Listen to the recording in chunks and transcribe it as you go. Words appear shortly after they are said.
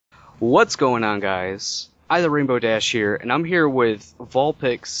What's going on, guys? I, the Rainbow Dash here, and I'm here with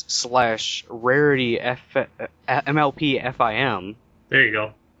Vulpix / Rarity MLP FIM. There you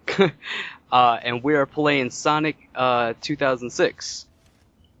go. And we are playing Sonic 2006.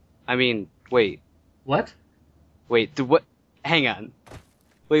 I mean, wait. What? Wait, what? Hang on.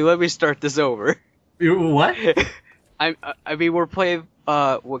 Wait, let me start this over. What? I mean, we're playing,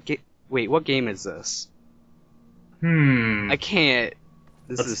 wait, what game is this? I can't.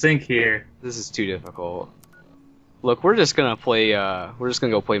 Let's think here. This is too difficult. Look, we're just gonna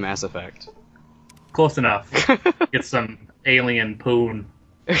go play Mass Effect. Close enough. Get some alien poon.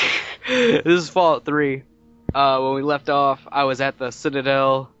 This is Fallout 3. When we left off, I was at the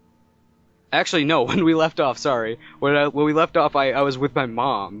Citadel. Actually, no, when we left off, sorry. When we left off, I was with my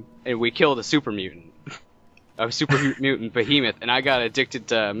mom, and we killed a super mutant. A super mutant behemoth, and I got addicted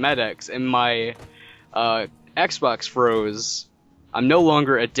to Med-X, and my Xbox froze. I'm no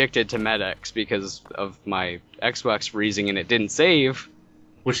longer addicted to Med-X because of my Xbox freezing and it didn't save.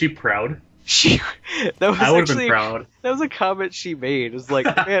 Was she proud? I would have been proud. That was a comment she made. It was like,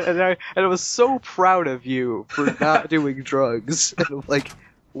 man, and I was so proud of you for not doing drugs. And I'm like,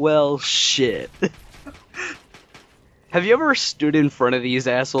 well, shit. Have you ever stood in front of these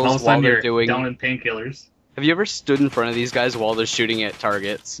assholes while they're doing down in painkillers? Have you ever stood in front of these guys while they're shooting at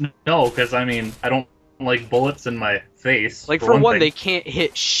targets? No, because I mean, I don't like bullets in my face. Like, for one, they can't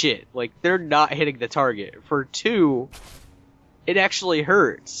hit shit. Like, they're not hitting the target. For two, it actually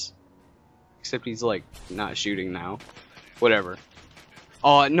hurts. Except he's, like, not shooting now. Whatever.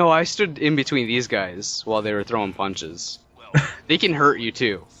 Oh, no, I stood in between these guys while they were throwing punches. They can hurt you,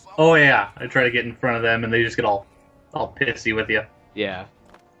 too. Oh, yeah. I try to get in front of them, and they just get all pissy with you. Yeah.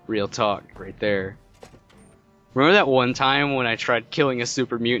 Real talk right there. Remember that one time when I tried killing a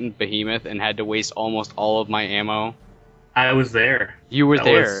super mutant behemoth and had to waste almost all of my ammo? I was there. You were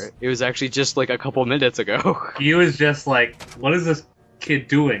there. It was actually just like a couple minutes ago. He was just like, what is this kid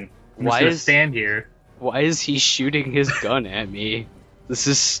doing? I'm just gonna stand here. Why is he shooting his gun at me? This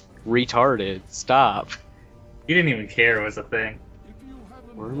is retarded. Stop. He didn't even care it was a thing.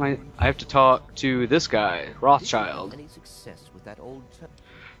 Where am I? I have to talk to this guy, Rothschild. Any success with that old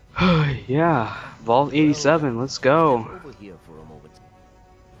Yeah, Vault 87, let's go.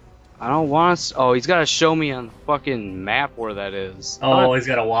 I don't want to. Oh, he's got to show me on the fucking map where that is. Oh, he's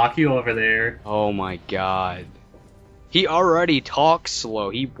got to walk you over there. Oh my god. He already talks slow.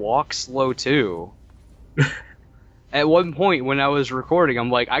 He walks slow too. At one point when I was recording,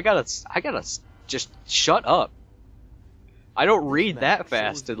 I'm like, I gotta just shut up. I don't read that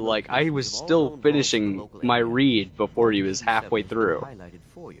fast, and like, I was still finishing my read before he was halfway through.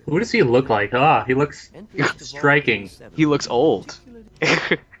 Who does he look like? Ah, he looks striking. He looks old.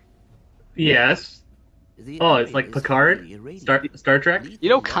 Yes. Oh, it's like Picard? Star Trek? You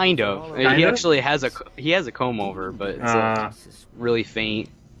know, kind of. Kind he of? actually has a comb over, but it's really faint.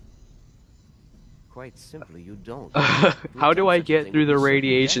 Quite simply, you don't. How do I get through the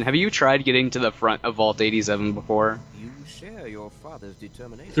radiation? Have you tried getting to the front of Vault 87 before? You share your father's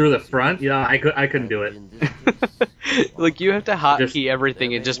determination. Through the front? Yeah, I couldn't do it. Like, you have to hotkey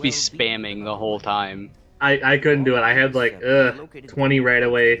everything and just be spamming the whole time. I couldn't do it. I had like 20 right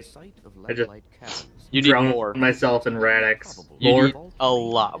away. I just drowned myself in Radix. You need a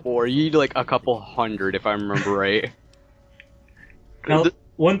lot more. You need like a couple hundred, if I remember right. Now,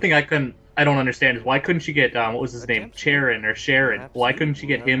 one thing I don't understand is why couldn't she get what was his name, Sharon? Why couldn't she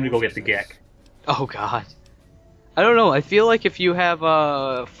get him to go get the Gek? Oh god, I don't know. I feel like if you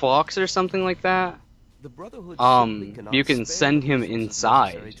have Fox or something like that, you can send him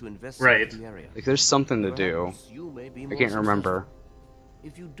inside. Right. Like, there's something to do. I can't remember.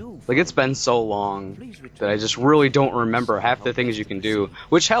 Like, it's been so long that I just really don't remember half the things you can do,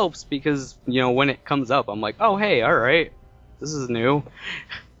 which helps because, you know, when it comes up, I'm like, oh hey, alright, this is new.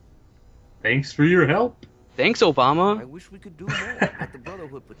 Thanks for your help. Thanks, Obama. I wish we could do more, but the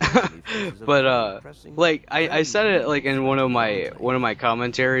Brotherhood potentially but like I said it like in one of my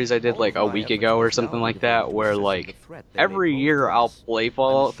commentaries I did like a week ago or something like that, where like every year I'll play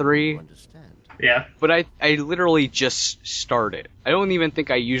Fallout 3. Yeah. But I literally just start it. I don't even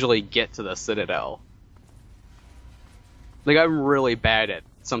think I usually get to the Citadel. Like, I'm really bad at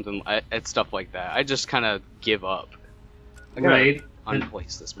stuff like that. I just kind of give up. I gotta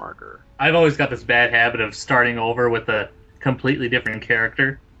unplace this marker. I've always got this bad habit of starting over with a completely different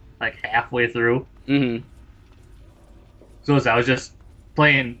character, like halfway through. Mm-hmm. So I was just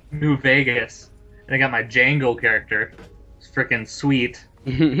playing New Vegas, and I got my Django character. It's freaking sweet.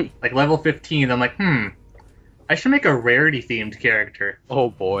 Like level 15, I'm like, I should make a Rarity-themed character.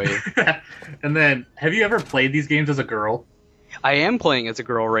 Oh boy. And then, have you ever played these games as a girl? I am playing as a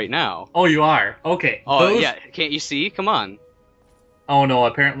girl right now. Oh, you are? Okay. Oh, Those- yeah, can't you see? Come on. Oh, no,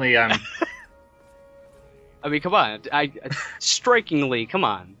 apparently I'm... I mean, come on. Strikingly, come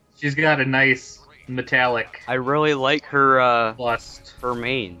on. She's got a nice metallic I really like her, bust. her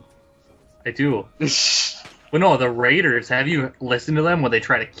mane. I do. But no, the Raiders, have you listened to them when they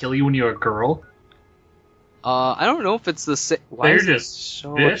try to kill you when you're a girl? I don't know if it's the same. They're just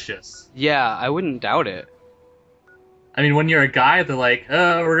vicious. Yeah, I wouldn't doubt it. I mean, when you're a guy, they're like,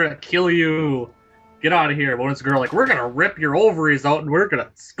 we're gonna kill you. Get out of here. But when it's a girl, like, we're gonna rip your ovaries out and we're gonna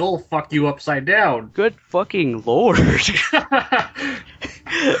skull fuck you upside down. Good fucking lord.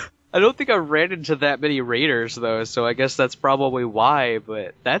 I don't think I ran into that many raiders though, so I guess that's probably why,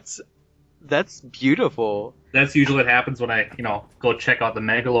 but that's beautiful. That's usually what happens when I, go check out the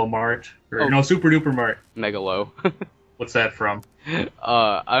Megalo Mart. Or, Super Duper Mart. Megalo. What's that from?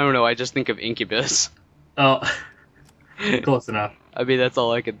 I don't know, I just think of Incubus. Oh, close enough. I mean, that's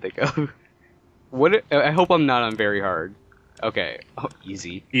all I can think of. I hope I'm not on very hard. Okay. Oh,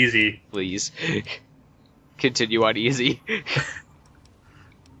 easy. Easy. Please. Continue on easy.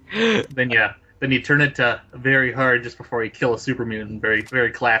 Then you turn it to very hard just before you kill a super mutant. Very,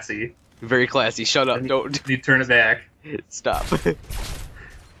 very classy. Very classy. Shut up. Don't. You turn it back. Stop.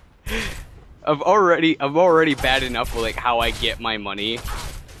 I'm already bad enough with like how I get my money.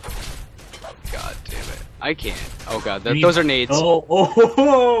 God damn it. I can't. Oh god, those are nades.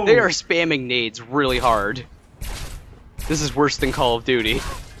 Oh. They are spamming nades really hard. This is worse than Call of Duty.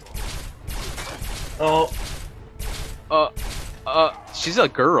 Oh. She's a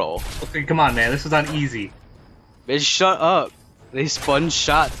girl. Okay, come on, man. This is on easy. Bitch, shut up. They sponge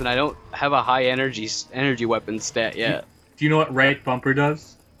shots, and I don't have a high energy weapon stat yet. Do you know what right bumper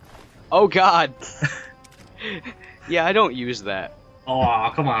does? Oh god. Yeah, I don't use that.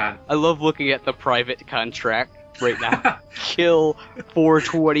 Oh, come on. I love looking at the private contract right now. Kill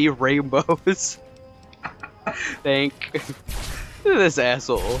 420 rainbows. Thank. Look at this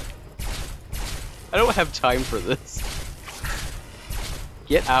asshole. I don't have time for this.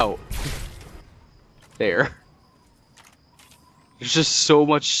 Get out. There. There's just so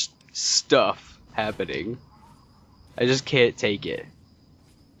much stuff happening. I just can't take it.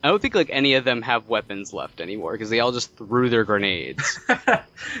 I don't think like any of them have weapons left anymore because they all just threw their grenades.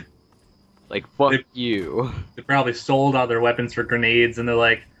 Like fuck you. They probably sold all their weapons for grenades and they're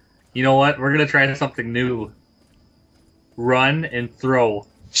like, you know what? We're gonna try something new. Run and throw.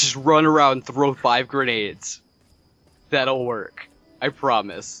 Just run around and throw 5 grenades. That'll work. I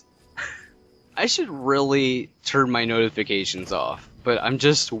promise. I should really turn my notifications off, but I'm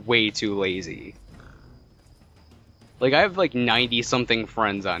just way too lazy. Like, I have like 90-something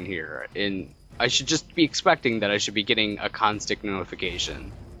friends on here, and I should just be expecting that I should be getting a constant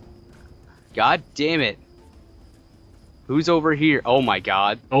notification. God damn it. Who's over here? Oh my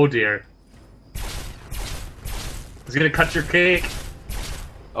god. Oh dear. He's gonna cut your cake.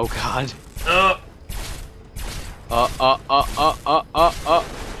 Oh god. Oh.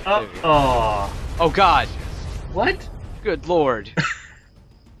 Oh god. What? Good lord.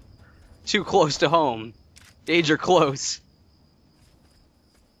 Too close to home. Danger close.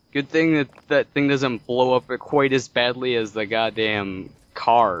 Good thing that that thing doesn't blow up quite as badly as the goddamn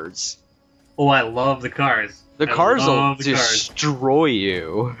cars. Oh, I love the cars. The cars will love the cars. destroy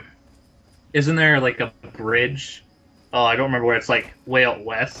you. Isn't there like a bridge? Oh, I don't remember where it's like way out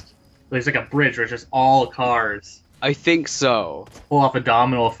west. There's like a bridge where it's just all cars. I think so. Pull off a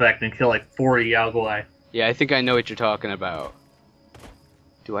domino effect and kill like 40 Yagoi. Yeah, I think I know what you're talking about.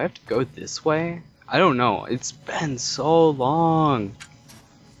 Do I have to go this way? I don't know. It's been so long.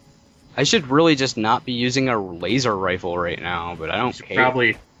 I should really just not be using a laser rifle right now, but I don't care.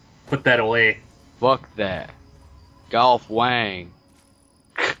 Probably put that away. Fuck that. Golf Wang.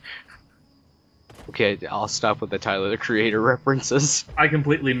 Okay, I'll stop with the Tyler the Creator references. I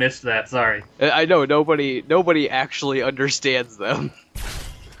completely missed that, sorry. I know, nobody actually understands them.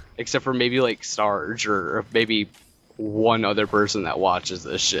 Except for maybe like Sarge or maybe one other person that watches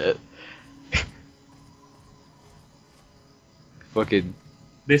this shit. Fucking.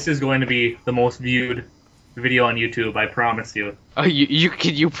 This is going to be the most viewed video on YouTube, I promise you. Oh,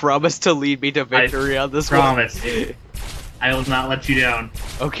 you promise to lead me to victory on this promise. one? I will not let you down.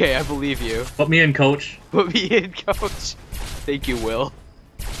 Okay, I believe you. Put me in, coach. Put me in, coach. Thank you, Will.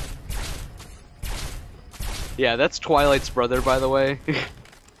 Yeah, that's Twilight's brother, by the way.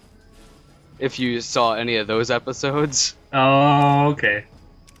 If you saw any of those episodes. Oh, okay.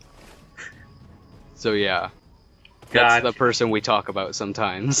 So yeah. That's Gotcha. the person we talk about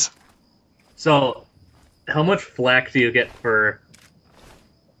sometimes. So, how much flack do you get for,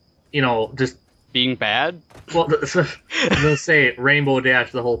 just Being bad? Well, I was gonna say Rainbow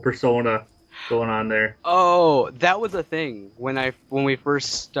Dash, the whole persona going on there. Oh, that was a thing when it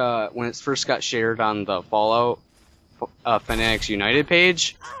first got shared on the Fallout Fanatics United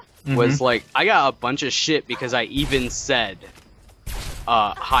page. Was like, I got a bunch of shit because I even said,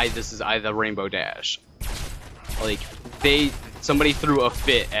 hi, this is I the Rainbow Dash. Like, somebody threw a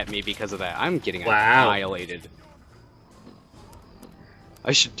fit at me because of that. I'm getting annihilated.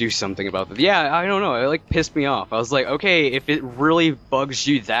 I should do something about this. Yeah, I don't know. It like pissed me off. I was like, okay, if it really bugs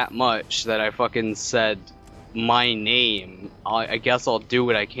you that much that I fucking said my name, I guess I'll do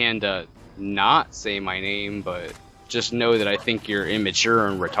what I can to not say my name, but just know that I think you're immature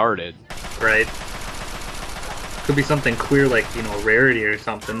and retarded. Right. Could be something queer like, you know, Rarity or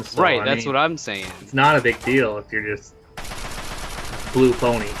something. So, right, that's what I'm saying. It's not a big deal if you're just Blue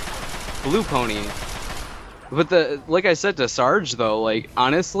Pony. Blue Pony. But like I said to Sarge though, like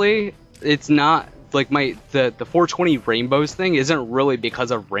honestly, it's not like the 420 Rainbows thing isn't really because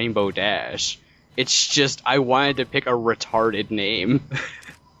of Rainbow Dash. It's just I wanted to pick a retarded name.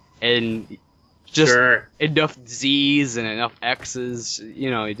 And just enough Z's and enough X's, you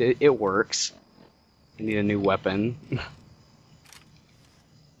know, it works. I need a new weapon.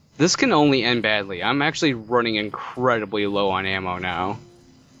 This can only end badly. I'm actually running incredibly low on ammo now.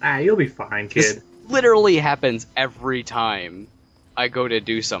 Ah, you'll be fine, kid. This literally happens every time I go to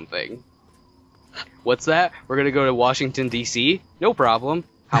do something. What's that? We're gonna go to Washington, D.C.? No problem.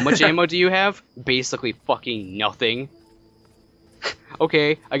 How much ammo do you have? Basically fucking nothing.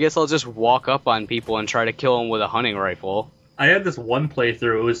 Okay, I guess I'll just walk up on people and try to kill them with a hunting rifle. I had this one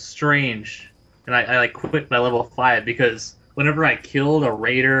playthrough, it was strange, and I like quit my level 5 because whenever I killed a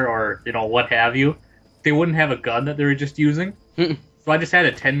raider or, you know, what have you, they wouldn't have a gun that they were just using. So I just had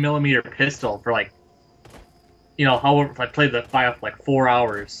a 10mm pistol for like, you know, however, I played the file for like 4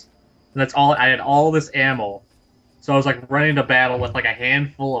 hours. And that's all, I had all this ammo. So I was like running to battle with like a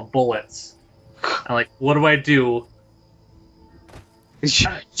handful of bullets. I'm like, what do I do?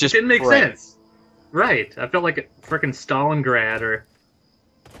 Just didn't make sense. Right. I felt like a freaking Stalingrad or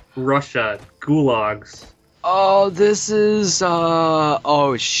Russia, gulags. Oh, this is,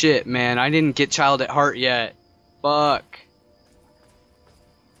 oh shit, man. I didn't get Child at Heart yet. Fuck.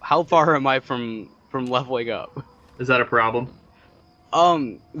 How far am I from leveling up? Is that a problem?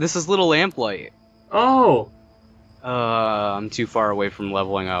 This is Little Lamplight. Oh! I'm too far away from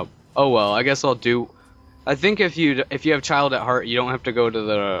leveling up. Oh well, I guess I'll do... I think if you have Child at Heart, you don't have to go to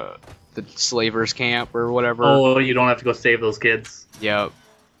the slavers camp or whatever. Oh, you don't have to go save those kids. Yep.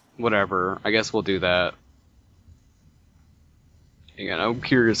 Whatever. I guess we'll do that. Hang on, I'm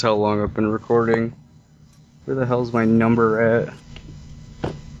curious how long I've been recording. Where the hell's my number at?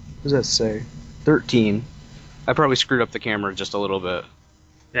 What does that say? 13. I probably screwed up the camera just a little bit.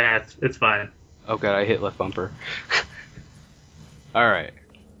 Yeah, it's fine. Oh god, I hit left bumper. Alright.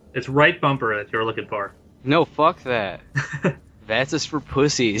 It's right bumper that you're looking for. No, fuck that. That's just for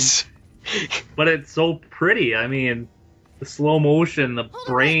pussies. But it's so pretty. I mean, the slow motion, the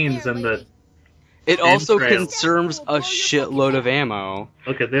brains, and the... It also entrails. consumes a shitload of ammo.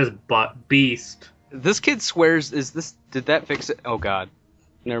 Look at this beast. This kid swears, did that fix it? Oh god.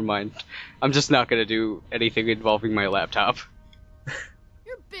 Never mind. I'm just not gonna do anything involving my laptop.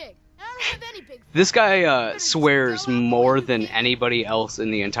 You're big. I don't have any big. This guy swears more than anybody else in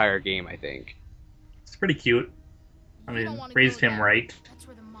the entire game, I think. It's pretty cute. I mean, raised him right.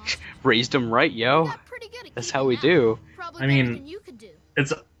 Raised him right, yo. That's how we do. I mean,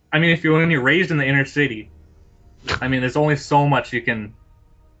 if when you're raised in the inner city, I mean, there's only so much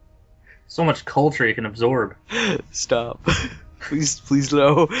culture you can absorb. Stop. Please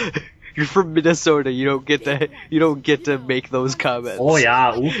no. You're from Minnesota. You don't get to make those comments. Oh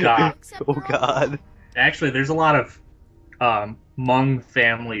yeah, ooga. Oh god. Actually, there's a lot of Hmong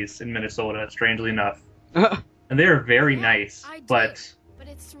families in Minnesota, strangely enough. And they are very nice, but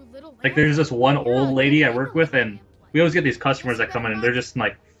like there's this one old lady I work with, and we always get these customers that come in and they're just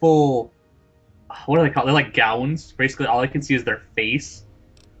like full, what do they call it? They're like gowns. Basically all I can see is their face.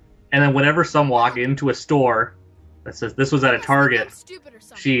 And then whenever some walk into a store that says this was at a Target,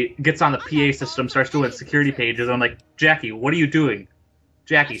 she gets on the PA system, starts doing security pages, and I'm like, Jackie, what are you doing?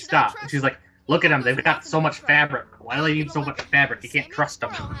 Jackie, stop. And she's like, look at them, they've got so much fabric. Why do they need so much fabric? You can't trust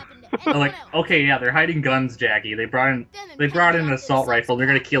them. I'm like, okay, yeah, they're hiding guns, Jackie. They brought in an assault rifle, they're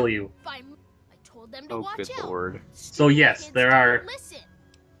gonna kill you. Oh good lord. So yes, there are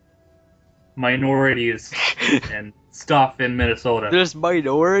minorities and stuff in Minnesota. There's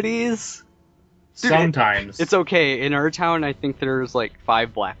minorities? Dude, sometimes. It's okay. In our town, I think there's like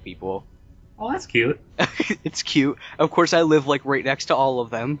 5 black people. Oh, that's cute. It's cute. Of course, I live like right next to all of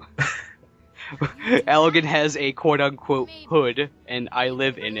them. Allegan has a quote-unquote hood, and I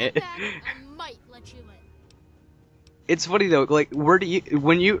live in it. I might let you in. It's funny though, like, where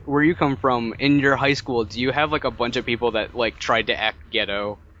you come from in your high school, do you have like a bunch of people that like tried to act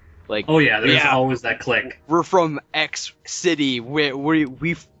ghetto? Like, Oh yeah, there's always that clique. we're from X city, we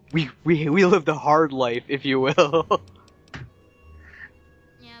live the hard life, if you will.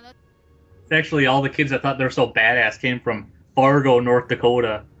 Yeah, that's Actually, all the kids that thought they were so badass came from Fargo, North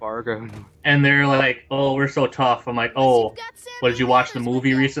Dakota, Fargo. and they're like, "Oh, we're so tough." I'm like, "Oh, You've got Sam what did you watch the Sanders with movie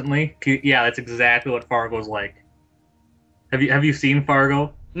ya. recently?" Yeah, that's exactly what Fargo's like. Have you seen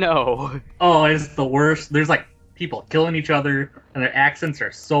Fargo? No. Oh, it's the worst. There's like people killing each other, and their accents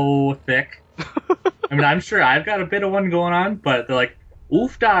are so thick. I mean, I'm sure I've got a bit of one going on, but they're like,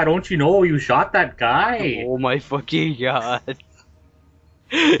 "Oofda, don't you know you shot that guy?" Oh my fucking god.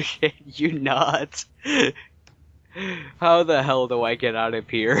 Can you not? How the hell do I get out of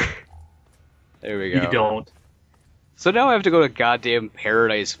here? There we go. You don't. So now I have to go to goddamn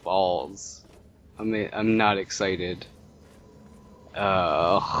Paradise Falls. I'm not excited.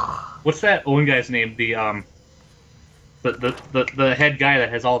 What's that one guy's name? The head guy that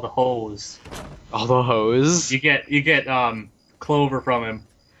has all the hose. All the hose. You get clover from him.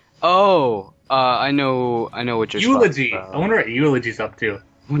 Oh, I know what you're Eulogy. talking about. I wonder what Eulogy's up to.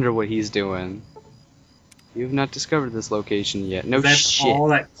 Wonder what he's doing. You've not discovered this location yet. No That's shit. all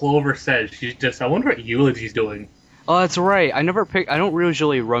that Clover says. She's just, I wonder what Eulogy's doing. Oh, that's right. I don't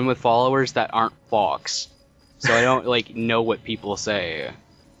usually run with followers that aren't Fox. So I don't, like, know what people say.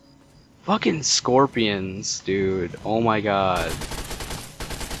 Fucking scorpions, dude. Oh my god.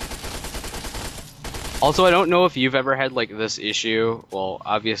 Also, I don't know if you've ever had, like, this issue. Well,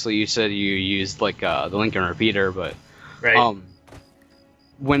 obviously you said you used, like, the Lincoln Repeater, but... Right.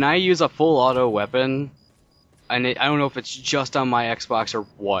 When I use a full auto weapon, and I don't know if it's just on my Xbox or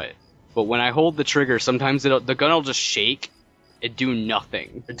what, but when I hold the trigger, sometimes the gun will just shake and do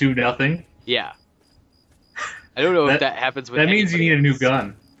nothing. Do nothing? Yeah. I don't know if that happens with That means you need a new else.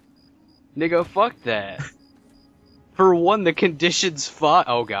 gun. Nigga, fuck that. For one, the conditions fine.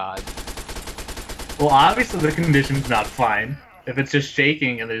 Oh god. Well, obviously the condition's not fine. If it's just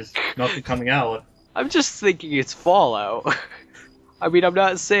shaking and there's nothing coming out. I'm just thinking it's Fallout. I mean, I'm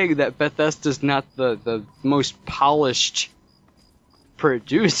not saying that Bethesda's not the most polished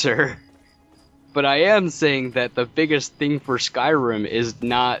producer, but I am saying that the biggest thing for Skyrim is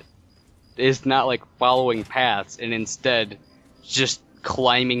not like following paths, and instead just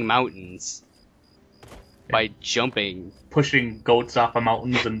climbing mountains by jumping. Pushing goats off of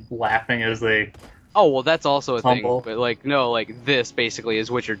mountains and laughing as they... Oh, well, that's also a Humble. thing, but like, no, like, this basically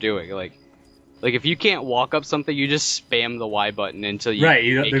is what you're doing. Like if you can't walk up something, you just spam the Y button until you Right,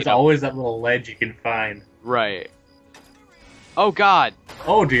 make there's it up. always that little ledge you can find. Right. Oh god!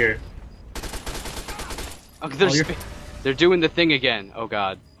 Oh dear. Oh, they're, Oh, you're- they're doing the thing again. Oh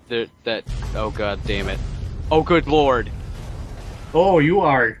god. Oh god damn it. Oh good lord. Oh, you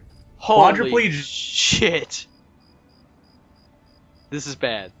are Holy quadriplegic. shit. This is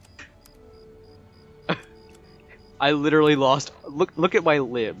bad. I literally lost. Look at my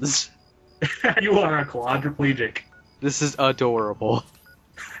limbs. You are a quadriplegic. This is adorable.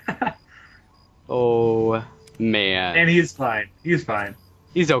 Oh man. And he's fine. He's fine.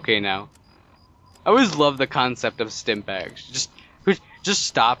 He's okay now. I always love the concept of stim packs. Just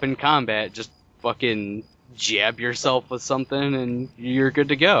stop in combat, just fucking jab yourself with something and you're good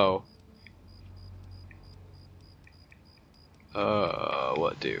to go.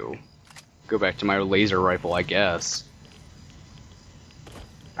 What do? Go back to my laser rifle, I guess.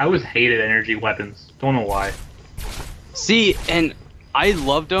 I always hated energy weapons. Don't know why. See, and I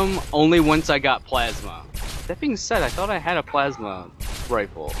loved them only once I got plasma. That being said, I thought I had a plasma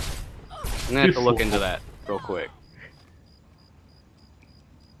rifle. I'm gonna have to look into that real quick.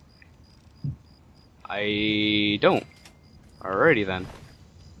 I don't. Alrighty then.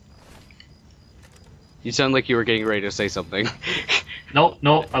 You sound like you were getting ready to say something. Nope,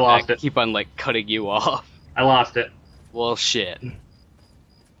 I lost I it. keep on like cutting you off. I lost it. Well, shit.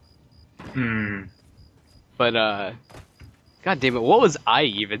 Hmm. But god damn it, what was I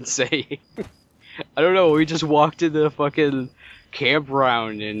even saying? I don't know. We just walked into the fucking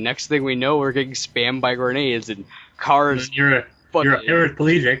campground, and next thing we know, we're getting spammed by grenades and cars. You're a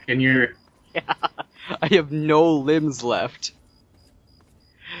paraplegic, and you're... Yeah, I have no limbs left.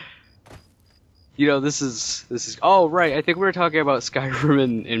 You know, this is. Oh right, I think we were talking about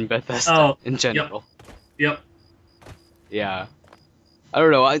Skyrim and Bethesda in general. Yep. Yeah. I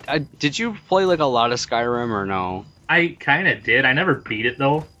don't know. I did you play like a lot of Skyrim or no? I kind of did. I never beat it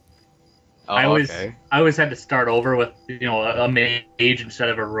though. Oh, I always had to start over with a mage instead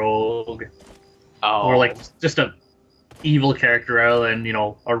of a rogue. Oh. Or like just a evil character rather than, you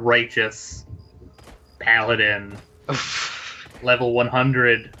know, a righteous paladin. Level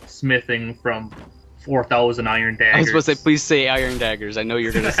 100 smithing from 4,000 iron daggers. I was supposed to say, please say iron daggers. I know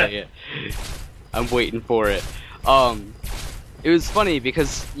you're gonna say it. I'm waiting for it. It was funny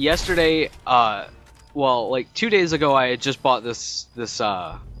because yesterday, well, like 2 days ago, I had just bought this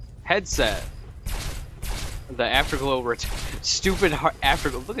headset. The Afterglow stupid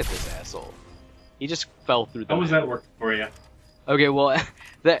Afterglow. Look at this asshole. He just fell through the. How was that working for you? Okay, well,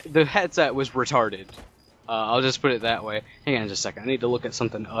 the headset was retarded. I'll just put it that way. Hang on just a second. I need to look at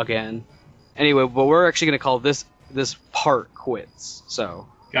something again. Anyway, but we're actually gonna call this part quits. So.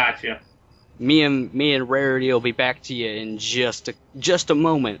 Gotcha. Me and Rarity will be back to you in just a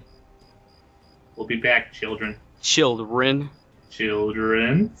moment. We'll be back, children. Children.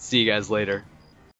 Children. See you guys later.